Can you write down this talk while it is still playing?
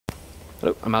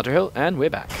Hello, I'm Alder Hill, and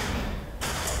we're back. Who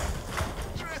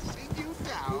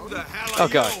the hell Oh are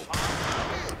god. you?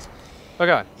 Oh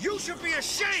god. You should be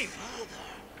ashamed!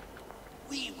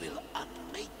 We will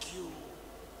unmake you,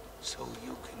 so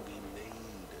you can be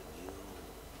made anew.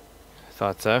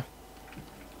 Thought so.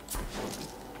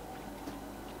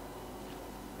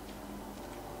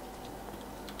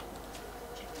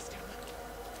 Check this down.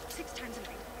 6 times a night.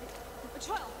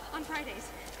 12 on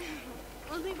Fridays.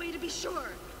 Only way to be sure.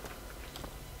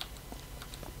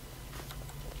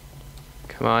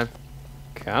 Come on.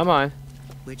 Come on.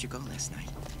 Where'd you go last night?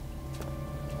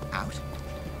 Out?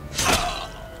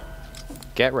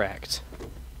 Get wrecked.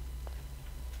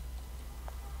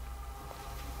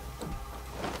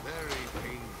 Very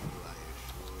painful, I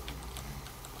assure you.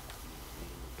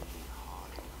 You will be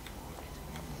hard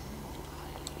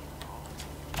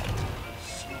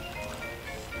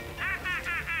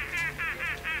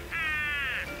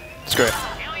Screw it.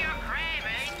 Kill your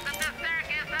cravings at the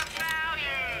circus of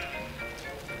value.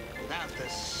 without the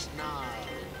snarl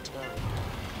tongue.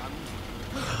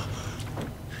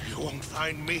 You won't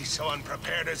find me so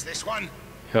unprepared as this one.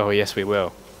 Oh, yes, we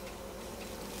will.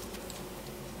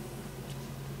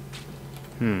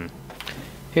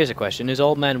 Here's a question. Is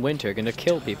Old Man Winter gonna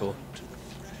kill people? To the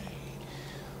fray.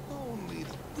 Only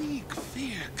the weak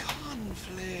fear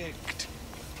conflict.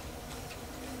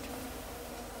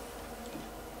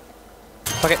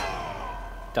 Fuck it.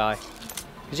 Die.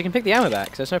 Because you can pick the ammo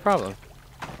back, so that's no problem.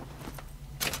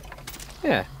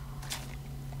 Yeah.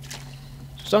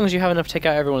 As long as you have enough to take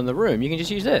out everyone in the room, you can just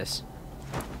use this.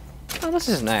 Oh, this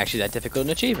isn't actually that difficult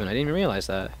an achievement. I didn't even realize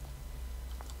that.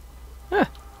 Huh.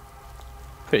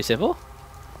 Pretty simple.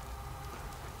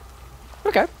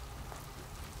 Okay.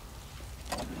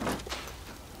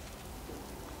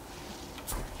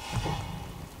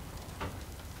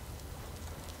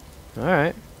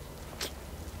 Alright.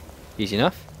 Easy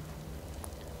enough.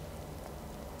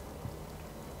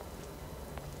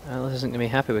 Alice isn't going to be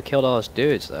happy we killed all his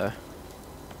dudes, though.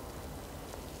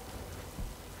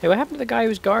 Hey, what happened to the guy who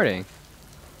was guarding?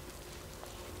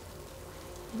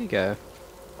 Where'd he go?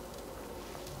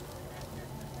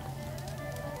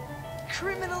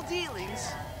 Criminal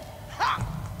dealings? Ha!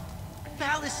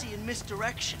 Fallacy and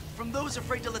misdirection from those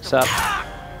afraid to let What's them. up?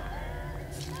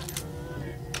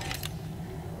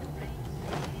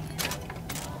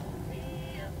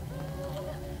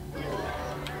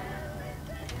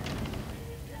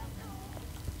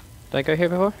 Did I go here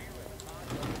before?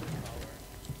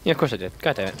 Yeah, of course I did.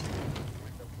 God damn it.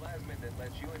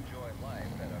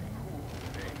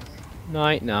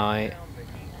 Night, night.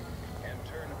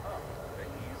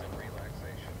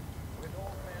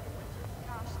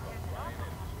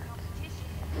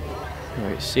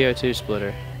 Alright, CO2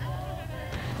 splitter.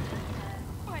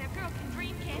 Boy, a girl can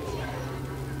dream, can't she?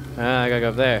 Ah, I gotta go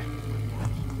up there.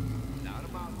 Not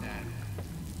about that.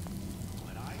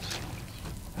 What I see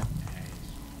as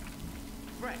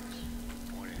friends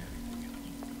more than anything else.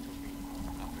 Took me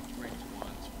out for drinks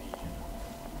once, me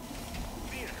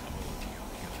and a couple of the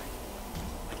other guys.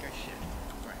 Like I said,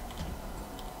 friends.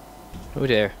 Oh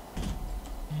dear.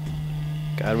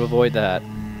 Gotta avoid that.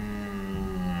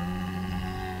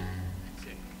 That's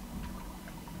it.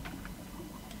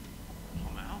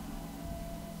 Come out.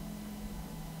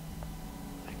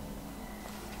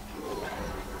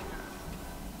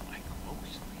 Like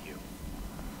most of you.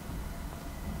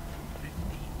 15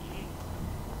 years.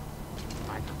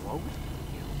 Like most of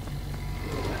you.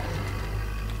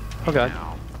 Oh god.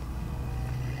 Now,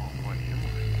 what am I?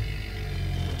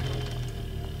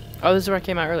 Oh, this is where I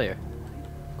came out earlier.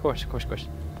 Of course, of course, of course.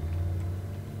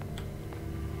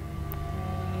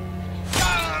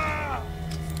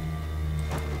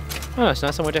 Oh, it's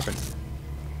not somewhere different.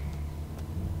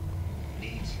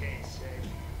 Nietzsche said, you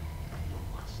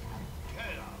must have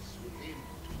chaos within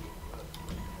to give birth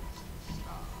to a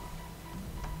star.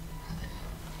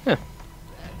 Huh.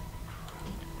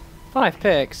 5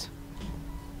 picks.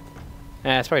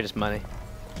 Eh, it's probably just money.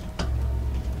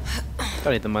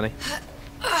 Don't need the money.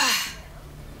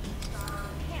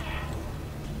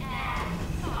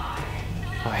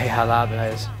 Oh, I hate how loud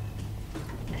that is.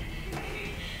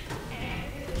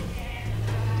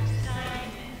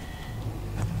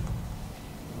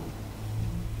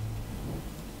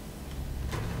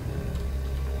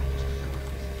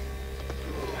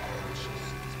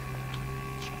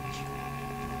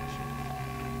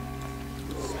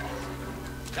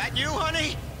 That you,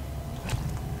 honey?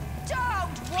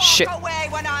 Don't walk Shit. away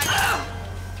when I'm.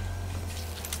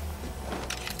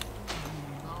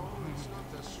 No, it's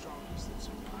not the strongest that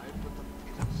survive, but the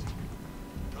fittest.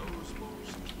 Those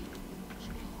most keen.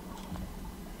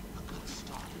 A good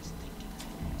start is thinking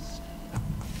for yourself.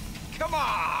 Come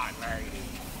on, lady.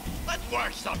 Let's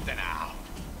work something out.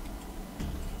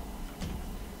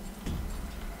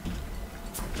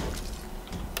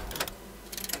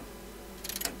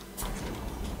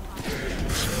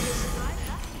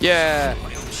 Yeah.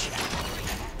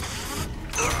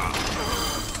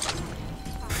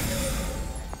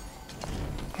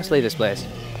 Let's leave this place.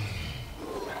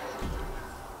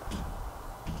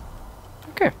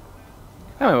 Okay.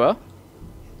 That went well.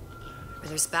 Where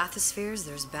there's bathyspheres,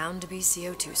 there's bound to be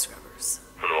CO2 scrubbers.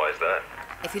 And why is that?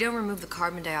 If you don't remove the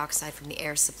carbon dioxide from the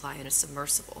air supply in a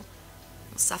submersible,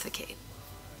 you'll suffocate.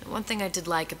 And one thing I did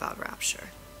like about Rapture,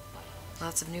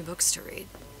 lots of new books to read.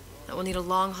 That we'll need a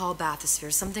long-haul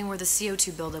bathysphere, something where the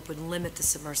CO2 buildup would limit the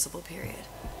submersible period.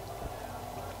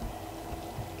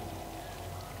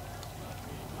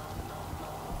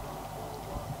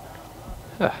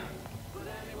 Huh.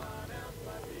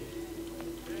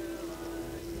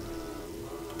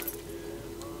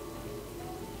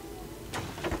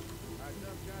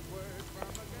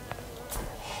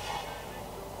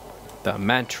 The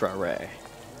Mantra Ray.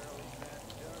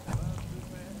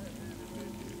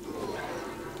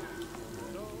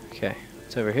 Okay,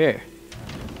 it's over here.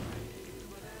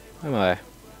 Where am I?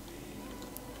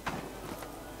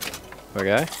 Poor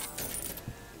guy.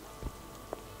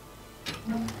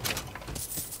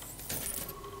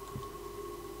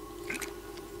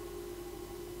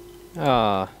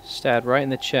 Ah, stabbed right in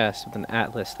the chest with an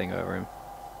atlas thing over him.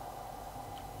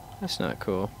 That's not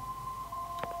cool.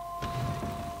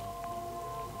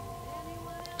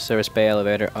 Service bay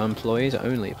elevator employees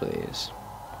only, please.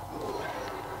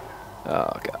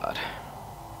 Oh god.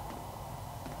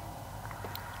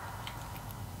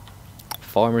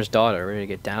 Farmer's daughter, ready to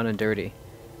get down and dirty.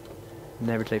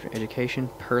 Never too late for education.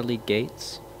 Pearly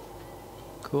gates.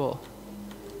 Cool.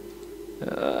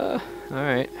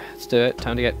 Alright, let's do it.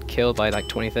 Time to get killed by like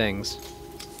 20 things.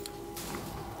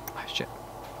 Oh shit.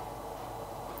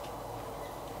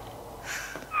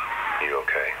 You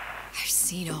okay? I've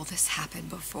seen all this happen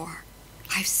before.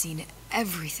 I've seen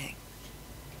everything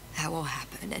that will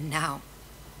happen, and now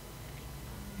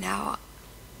I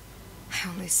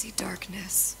only see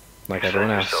darkness. Like You everyone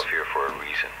sent else. yourself here for a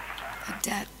reason. A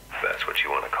debt. If that's what you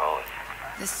want to call it.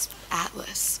 This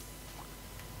Atlas.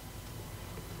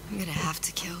 I'm gonna have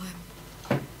to kill him.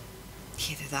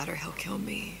 Either that or he'll kill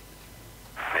me.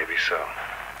 Maybe so.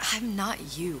 I'm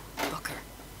not you, Booker.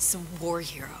 Some war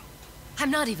hero.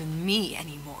 I'm not even me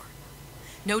anymore.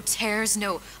 No tears,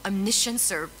 no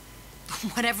omniscience, or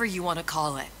whatever you want to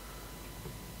call it.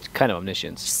 It's kind of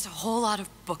omniscience. Just a whole lot of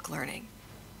book learning.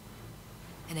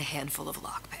 And a handful of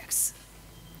lockpicks.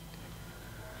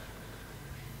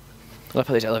 I love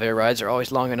how these elevator rides are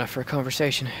always long enough for a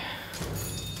conversation.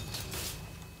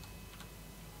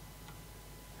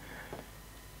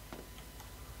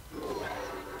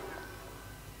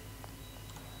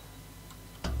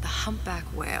 The humpback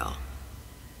whale.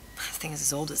 That thing is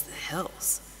as old as the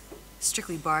hills.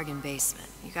 Strictly bargain basement.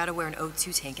 You gotta wear an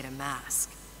O2 tank and a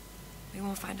mask. We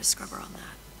won't find a scrubber on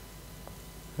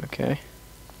that. Okay.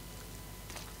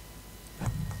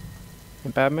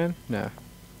 And Batman? No.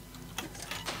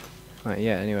 Not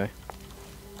yet, anyway.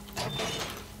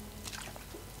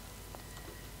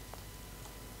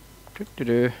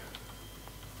 Doo-doo-doo.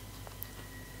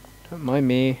 Don't mind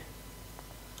me.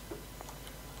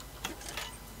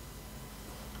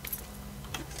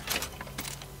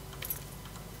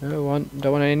 Don't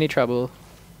want any trouble.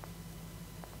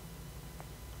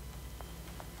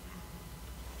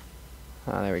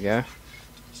 Ah, there we go.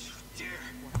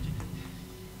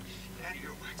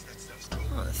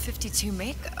 Oh, the 52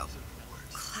 Mako.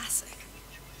 Classic.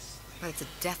 But it's a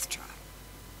death trap.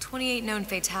 28 known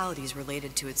fatalities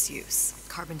related to its use.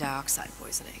 Carbon dioxide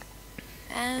poisoning.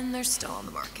 And they're still on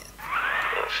the market.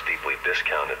 Steeply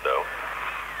discounted, though.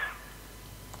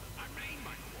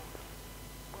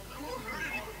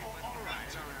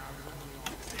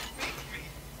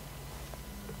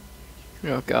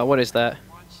 Oh god, what is that?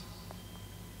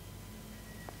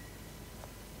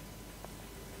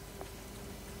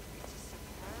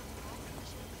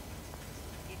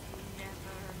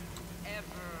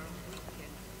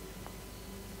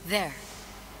 There.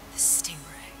 The Stingray.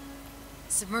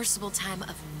 Submersible time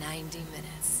of 90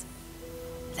 minutes.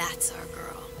 That's our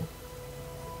girl.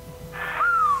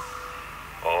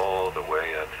 All the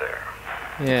way up there.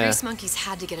 Yeah. Grease monkeys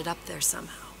had to get it up there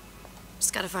somehow.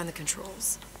 Just gotta find the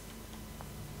controls.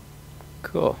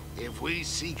 Cool. If we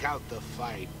seek out the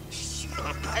fight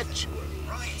perpetually.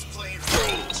 Ryan's playing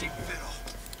for cheap fiddle.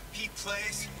 He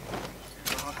plays.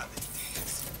 I'll have it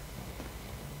dance.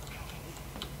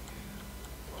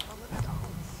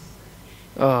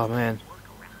 Oh man.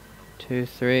 2,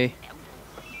 3.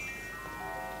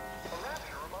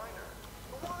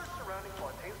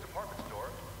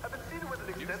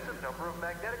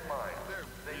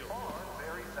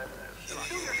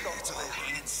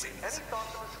 license.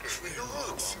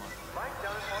 Criminals. I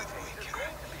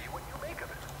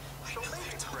know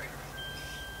they're talking.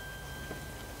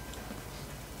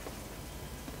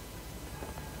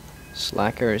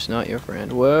 Slacker is not your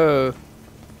friend. Whoa.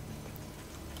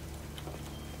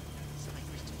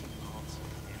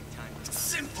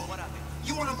 Simple.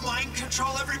 You want to mind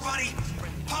control everybody?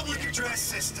 Public address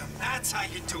system. That's how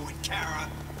you do it, Kara.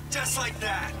 Just like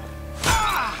that.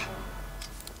 Ah!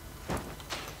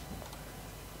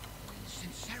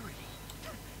 Sincerity.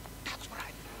 That's what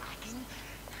I've been lacking.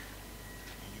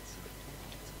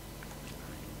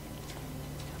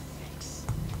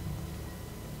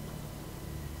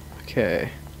 Okay.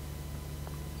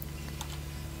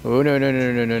 Oh no no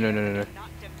no no no no no no no.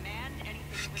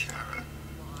 Kara.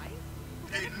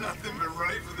 Ain't nothing been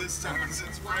right for this town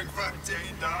since Frank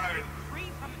Fontaine died. Free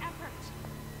from effort.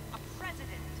 A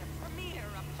president, a premier,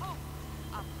 a pope,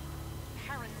 a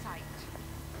parasite.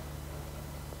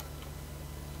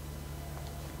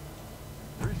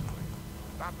 Recently,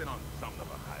 I've been on something of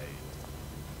a hiatus.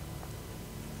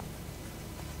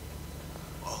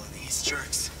 All of these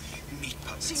jerks. Meat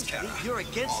puppets, Seems to Kara. me you're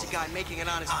against a guy making an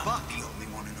honest I'm buck. the only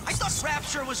one who knows I thought this.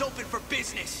 Rapture was open for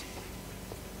business.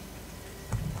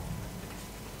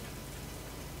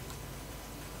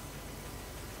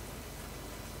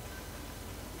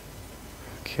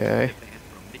 Okay.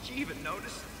 Did you even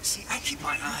notice? See, I keep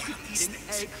my eye on these Eating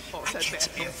things. egg off I that catch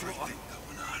bathroom everything floor.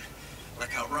 going on. Like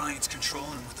how Ryan's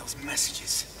controlling with those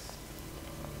messages.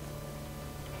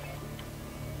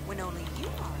 When only you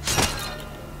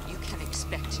are. You can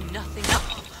expect nothing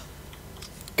else.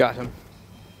 Got him.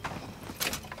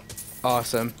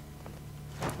 Awesome.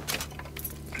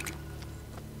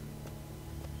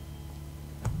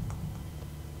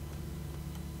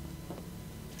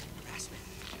 Harassment.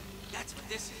 That's what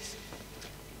this is.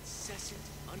 Incessant,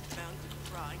 unbounded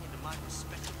prying into my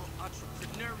respectable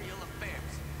entrepreneurial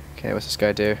affairs. Okay, what's this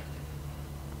guy do?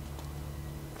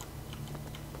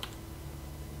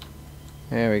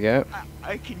 There we go.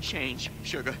 I can change,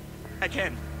 sugar. I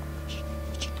can.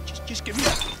 Just give me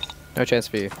that. No chance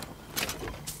for you.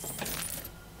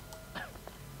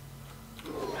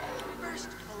 First,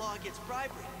 the law gets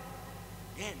bribery.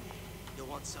 Then, you'll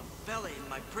want some fella in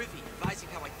my privy advising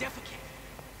how I defecate.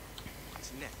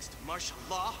 What's next? Martial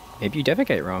law? Maybe you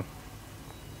defecate wrong.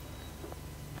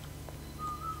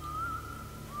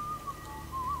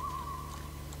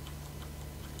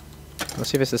 Let's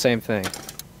see if it's the same thing.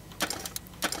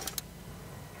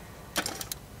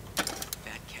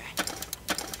 Fat cat.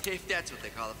 If that's what they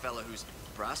call a fella who's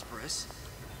prosperous,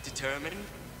 determined,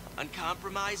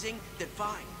 uncompromising, then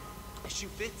fine. The shoe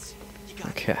fits. You got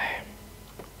it. Okay.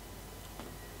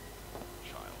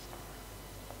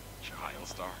 Child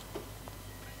star.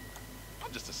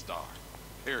 I'm just a star.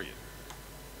 Period.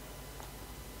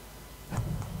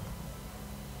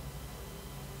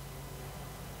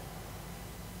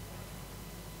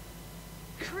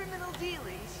 Criminal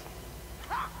dealings?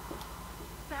 Ha!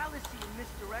 Fallacy and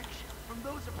misdirection from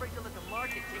those afraid to let the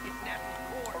market take its nasty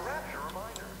course.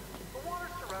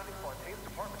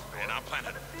 And I plan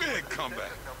a big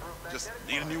comeback. Just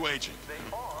need a new agent.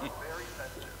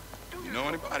 You know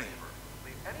anybody?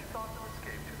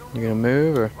 You gonna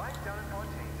move or?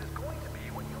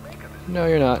 No,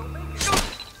 you're not.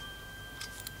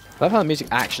 I love how the music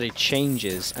actually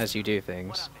changes as you do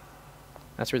things.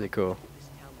 That's really cool. This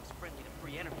town was friendly to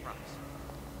free enterprise.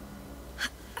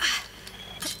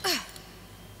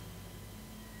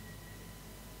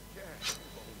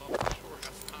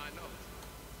 I know.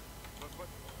 But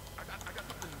I got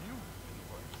something new in the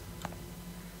works.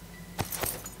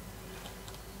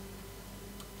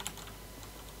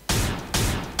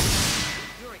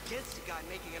 You're against a guy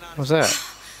making an honest What's that?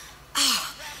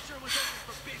 Rapture was open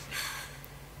for business.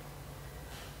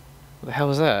 What the hell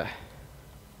was that?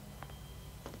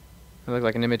 It looked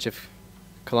like an image of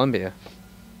Columbia.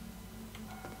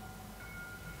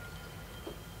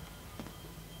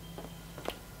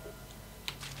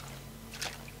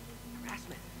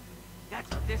 Harassment. That's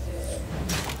what this is.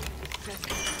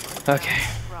 Incessant, Okay.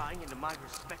 prying into my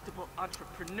respectable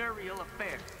entrepreneurial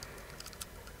affairs.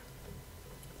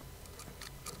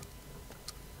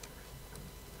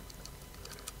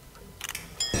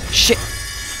 Shit!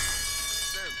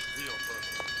 There's the real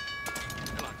person.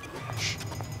 You're like, shh.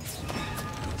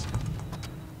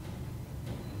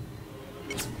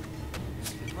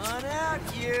 Come on out,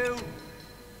 you.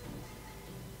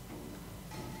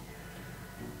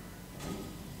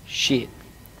 Shit.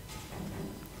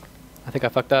 I think I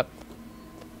fucked up.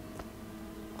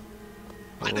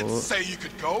 I didn't say you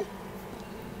could go.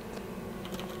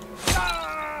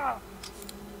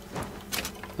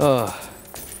 Oh.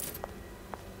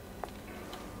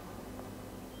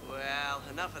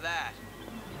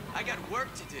 I got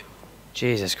work to do.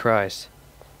 Jesus Christ.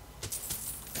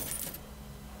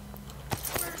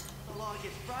 First, the law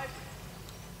gets bribery.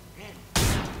 Then, my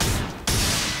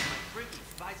privy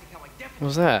advising how I definitely What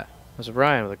was that? It was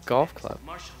Ryan with a golf club.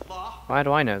 martial law. Why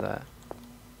do I know that?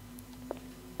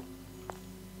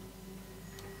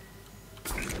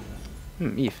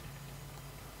 Eve.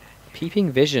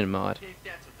 Peeping vision mod. If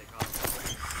that's what they call it.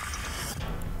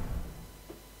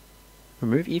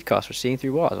 Remove Eve cost for seeing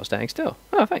through walls while standing still.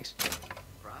 Oh, thanks.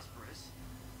 Prosperous,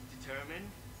 determined,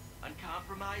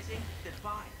 uncompromising, then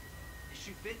fine. The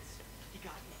shoe fits, he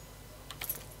got me.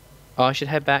 Oh, I should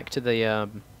head back to the, Ooh,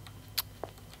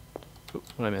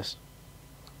 what did I miss?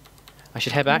 I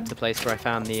should head back to the place where I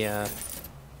found the,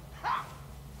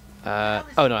 oh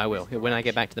no, I will. When I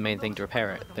get back to the main thing to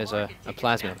repair it, there's a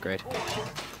plasma upgrade.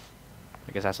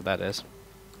 I guess that's what that is.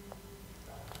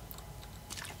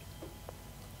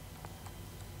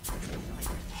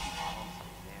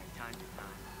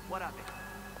 What of it?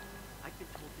 I've been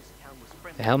told this town was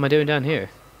friendly. The hell am I doing down here?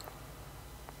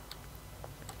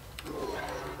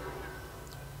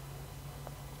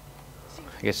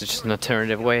 I guess it's just an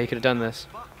alternative way you could have done this.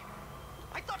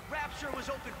 I thought Rapture was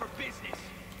open for business.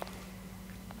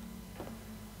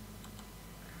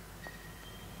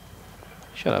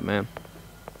 Shut up, man.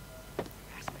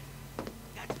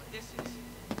 That's what this is.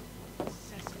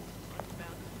 Incessant,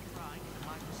 unbounded prying into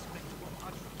my respectable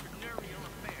entrepreneurial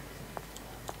affairs.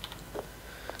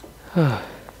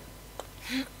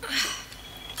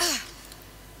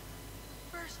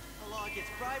 First, the law gets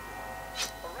bribery.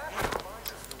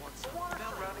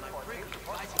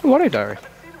 What a diary.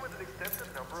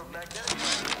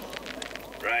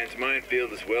 Ryan's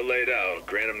minefield is well laid out,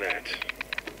 grant him that.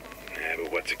 Yeah,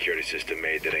 but what security system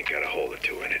made that ain't got a hole or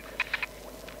two in it?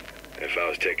 If I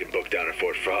was taking book down at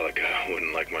Fort Frolic, I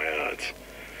wouldn't like my odds.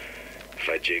 If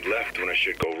I jig left when I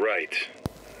should go right,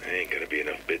 there ain't gonna be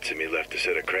enough bits of me left to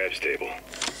set a crab's table.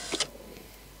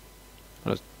 That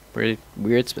was really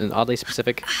weird and oddly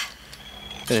specific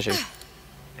finishing.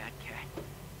 Fat cat.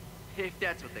 If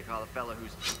that's what they call a fella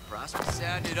who's prosperous.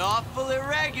 Sounded awful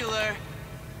irregular.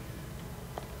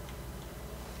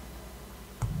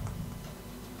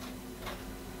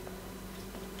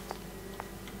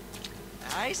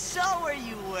 I saw where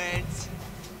you went.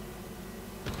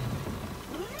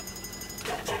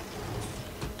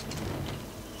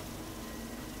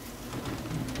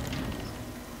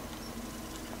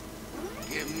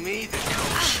 Give me the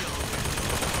cold shoulder.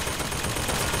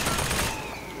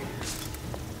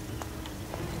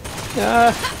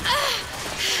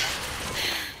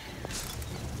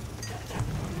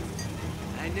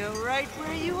 I know right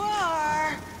where you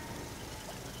are.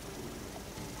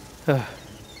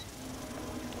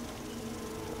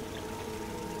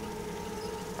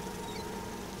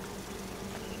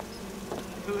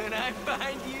 When I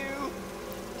find you.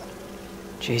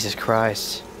 Jesus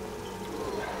Christ.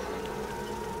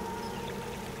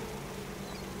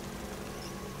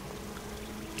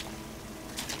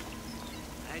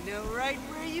 I know right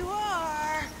where you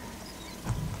are.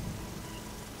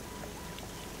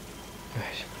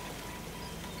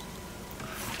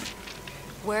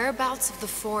 Whereabouts of the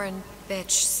foreign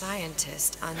bitch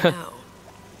scientist, unknown.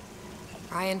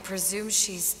 Ryan presumes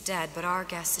she's dead, but our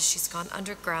guess is she's gone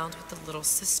underground with the Little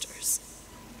Sisters.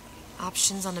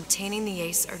 Options on obtaining the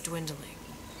ace are dwindling.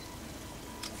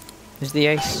 Is the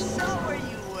I ace? saw where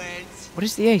you went. What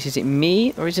is the ace? Is it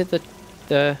me or is it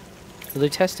the little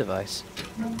test device?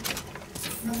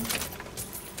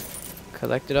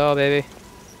 Collect it all, baby.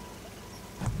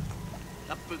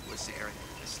 A bootless errand,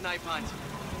 a snipe hunt.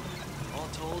 All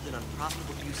told, an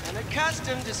unprofitable use,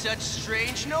 unaccustomed to such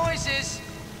strange noises.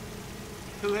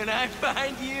 When I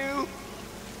find you.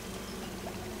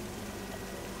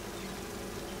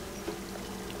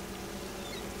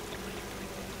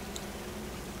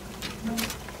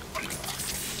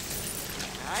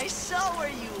 I saw where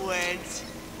you went.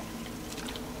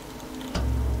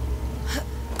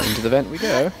 Into the vent we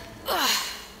go. Come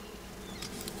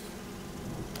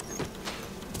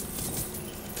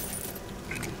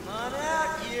on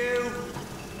out, you.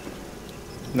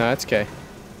 No, it's okay.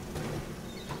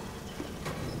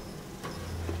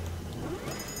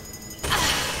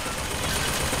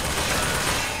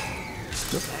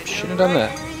 Shouldn't have done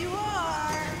that. Where you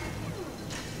are.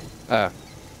 Oh.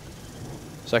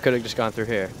 So I could have just gone through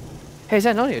here. Hey, is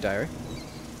that an audio diary?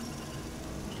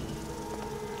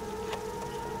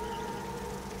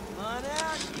 Come on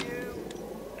out, you.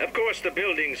 Of course, the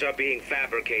buildings are being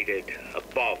fabricated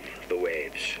above the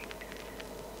waves.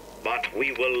 But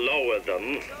we will lower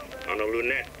them on a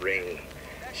lunette ring,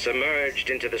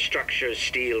 submerged into the structure's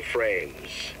steel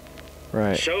frames.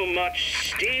 Right. So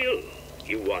much steel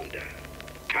you wonder.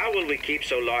 How will we keep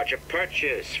so large a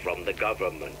purchase from the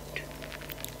government?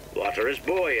 Water is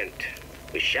buoyant.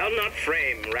 We shall not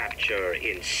frame Rapture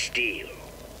in steel,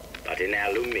 but in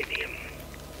aluminium.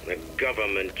 The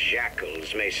government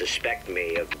jackals may suspect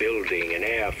me of building an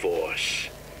air force,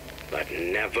 but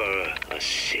never a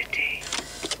city.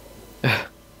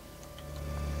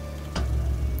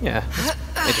 Yeah, that's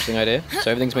an interesting idea.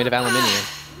 So everything's made of aluminium.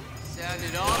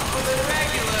 Sounded awful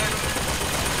irregular.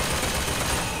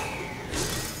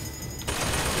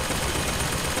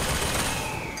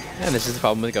 And this is the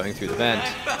problem with going through the vent.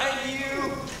 Find you.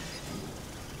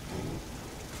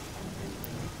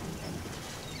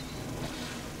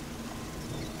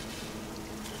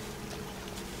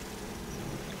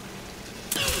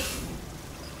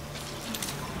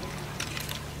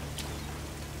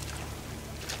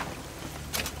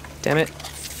 Damn it.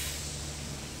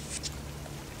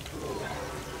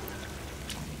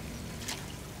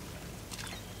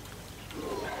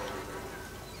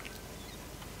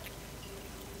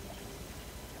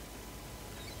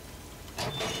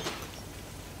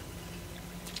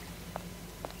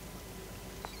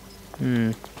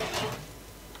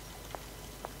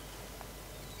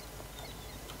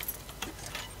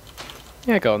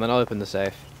 Yeah, go on then, I'll open the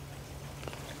safe.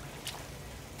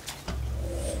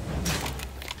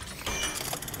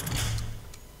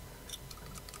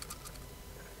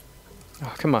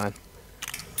 Oh, come on.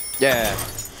 Yeah.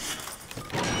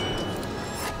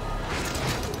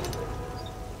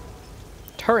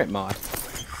 Turret mod.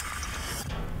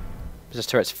 This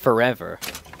turret's forever.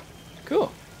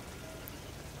 Cool.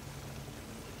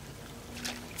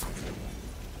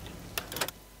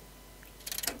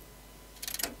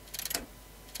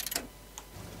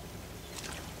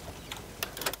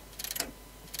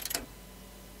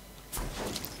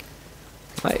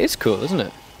 That is cool, isn't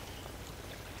it?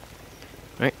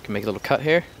 Right, can make a little cut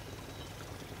here.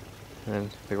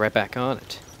 And be right back on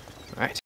it. Alright.